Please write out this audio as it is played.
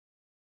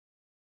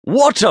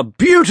"What a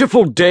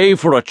beautiful day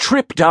for a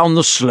trip down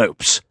the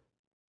slopes,"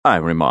 I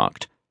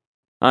remarked.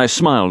 I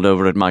smiled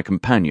over at my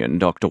companion,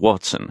 Dr.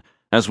 Watson,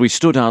 as we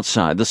stood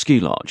outside the ski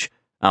lodge,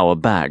 our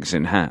bags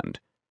in hand.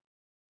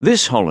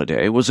 This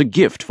holiday was a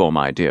gift for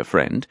my dear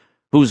friend,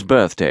 whose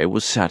birthday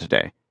was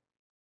Saturday.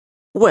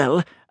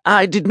 "Well,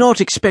 I did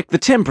not expect the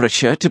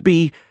temperature to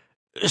be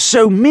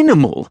so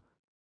minimal,"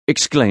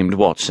 exclaimed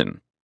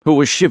Watson, who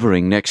was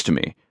shivering next to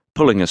me,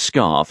 pulling a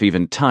scarf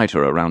even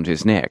tighter around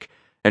his neck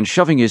and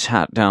shoving his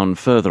hat down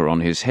further on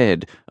his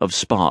head of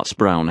sparse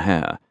brown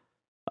hair.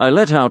 I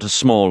let out a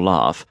small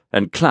laugh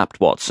and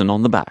clapped Watson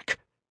on the back.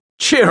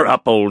 "Cheer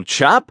up, old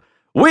chap.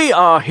 We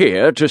are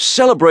here to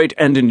celebrate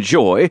and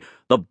enjoy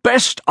the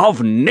best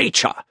of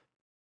nature."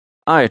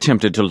 I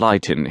attempted to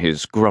lighten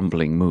his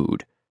grumbling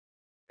mood.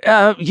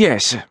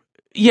 Yes,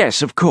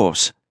 of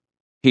course,"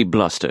 he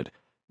blustered,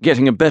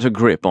 getting a better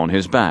grip on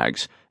his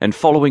bags and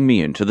following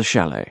me into the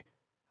chalet.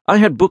 I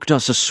had booked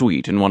us a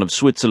suite in one of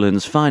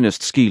Switzerland's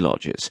finest ski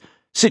lodges,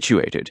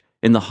 situated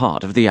in the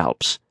heart of the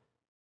Alps.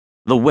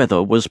 The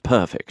weather was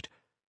perfect.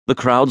 The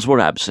crowds were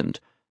absent,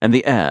 and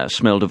the air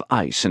smelled of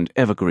ice and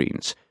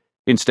evergreens,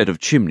 instead of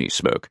chimney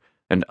smoke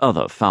and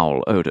other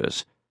foul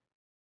odors.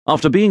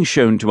 After being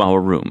shown to our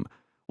room,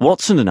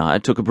 Watson and I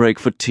took a break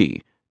for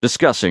tea,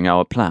 discussing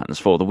our plans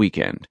for the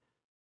weekend.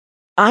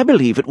 "I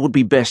believe it would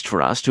be best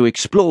for us to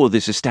explore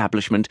this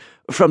establishment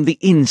from the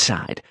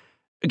inside,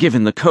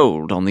 given the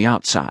cold on the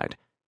outside,"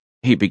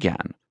 he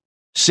began,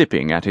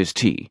 sipping at his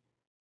tea.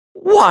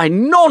 "Why,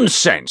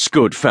 nonsense,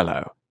 good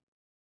fellow!"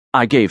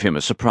 I gave him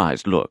a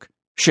surprised look,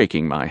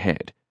 shaking my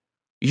head.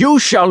 "You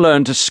shall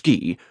learn to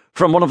ski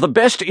from one of the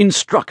best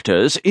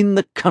instructors in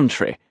the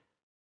country.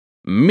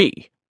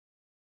 Me."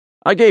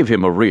 I gave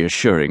him a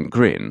reassuring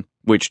grin,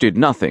 which did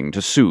nothing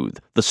to soothe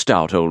the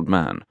stout old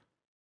man.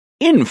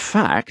 "In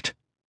fact,"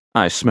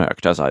 I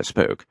smirked as I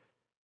spoke,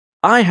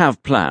 "I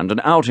have planned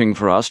an outing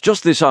for us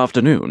just this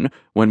afternoon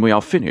when we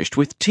are finished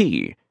with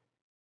tea."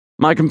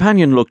 My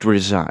companion looked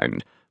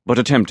resigned, but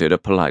attempted a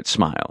polite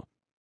smile.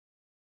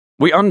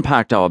 We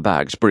unpacked our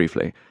bags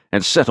briefly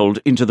and settled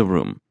into the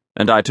room,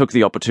 and I took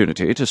the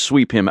opportunity to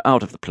sweep him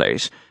out of the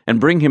place and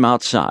bring him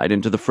outside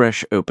into the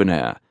fresh open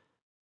air.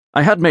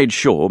 I had made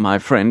sure my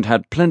friend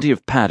had plenty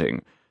of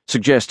padding,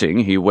 suggesting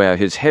he wear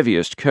his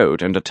heaviest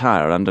coat and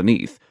attire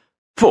underneath,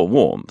 for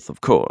warmth,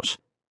 of course.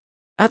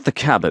 At the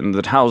cabin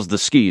that housed the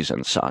skis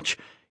and such,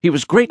 he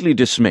was greatly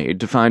dismayed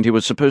to find he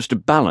was supposed to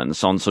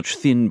balance on such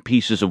thin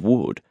pieces of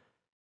wood.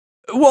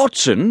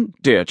 "Watson,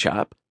 dear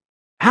chap,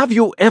 have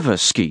you ever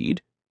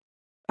skied?"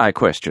 I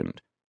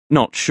questioned,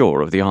 not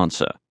sure of the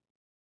answer.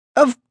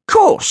 "Of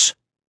course,"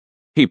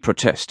 he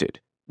protested,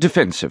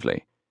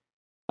 defensively.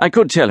 I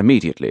could tell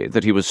immediately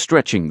that he was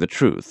stretching the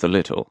truth a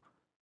little.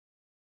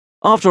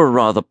 After a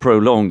rather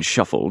prolonged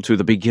shuffle to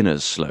the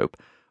beginner's slope,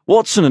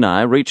 Watson and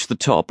I reached the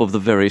top of the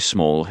very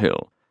small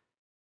hill.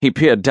 He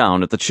peered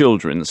down at the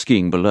children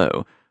skiing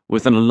below,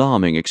 with an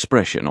alarming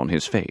expression on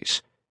his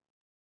face.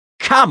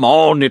 "Come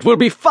on, it will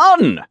be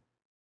fun!"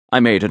 I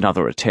made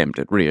another attempt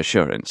at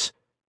reassurance.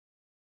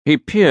 He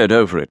peered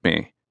over at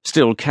me,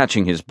 still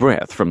catching his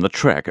breath from the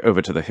trek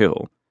over to the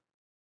hill.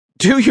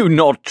 "Do you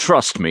not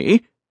trust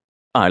me?"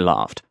 I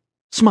laughed,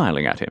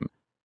 smiling at him.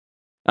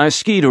 I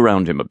skied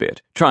around him a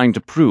bit, trying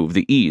to prove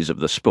the ease of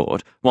the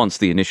sport once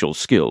the initial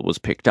skill was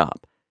picked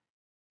up.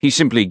 He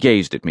simply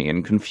gazed at me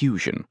in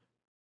confusion.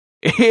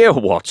 "Here,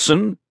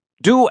 Watson,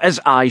 do as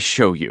I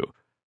show you."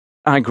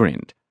 I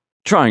grinned,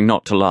 trying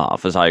not to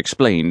laugh as I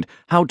explained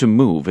how to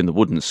move in the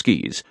wooden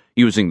skis,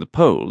 using the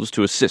poles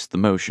to assist the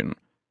motion.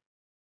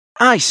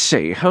 "I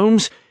say,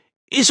 Holmes,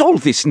 is all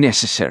this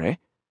necessary?"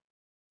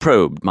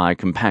 probed my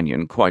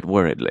companion quite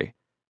worriedly.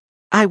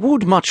 "I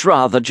would much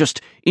rather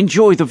just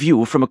enjoy the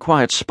view from a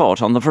quiet spot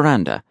on the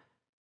veranda."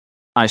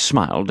 I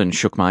smiled and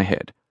shook my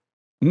head.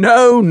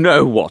 "No,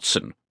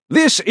 Watson.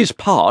 This is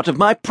part of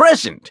my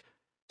present.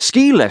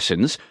 Ski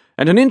lessons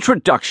and an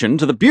introduction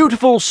to the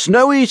beautiful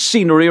snowy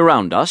scenery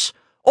around us,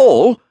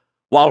 all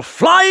while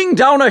flying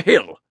down a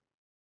hill."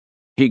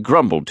 He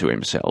grumbled to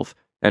himself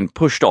and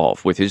pushed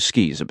off with his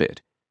skis a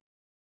bit.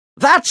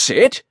 "That's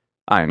it,"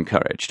 I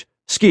encouraged,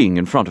 skiing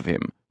in front of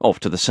him, off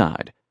to the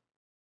side.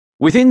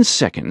 Within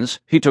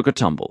seconds, he took a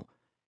tumble,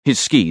 his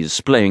skis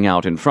splaying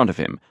out in front of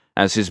him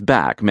as his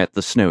back met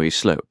the snowy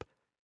slope.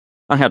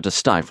 I had to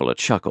stifle a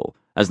chuckle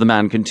as the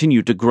man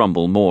continued to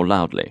grumble more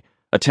loudly,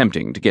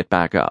 attempting to get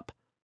back up.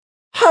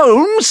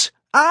 "Holmes!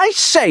 I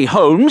say,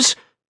 Holmes!"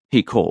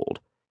 he called.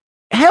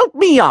 "Help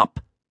me up!"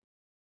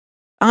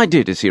 I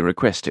did as he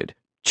requested,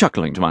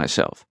 chuckling to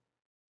myself.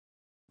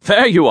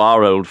 "There you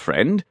are, old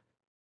friend,"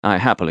 I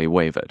happily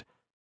wavered.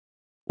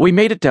 We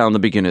made it down the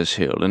beginner's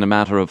hill in a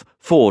matter of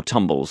 4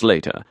 tumbles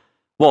later,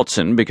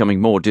 Watson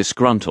becoming more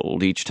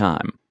disgruntled each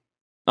time.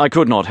 I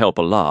could not help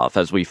a laugh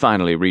as we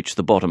finally reached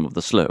the bottom of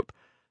the slope,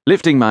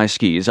 lifting my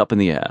skis up in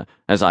the air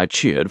as I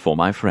cheered for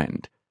my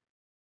friend.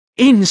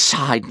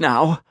 "Inside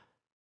now,"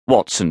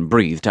 Watson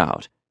breathed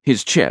out,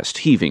 his chest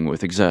heaving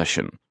with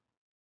exertion.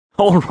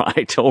 All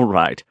right,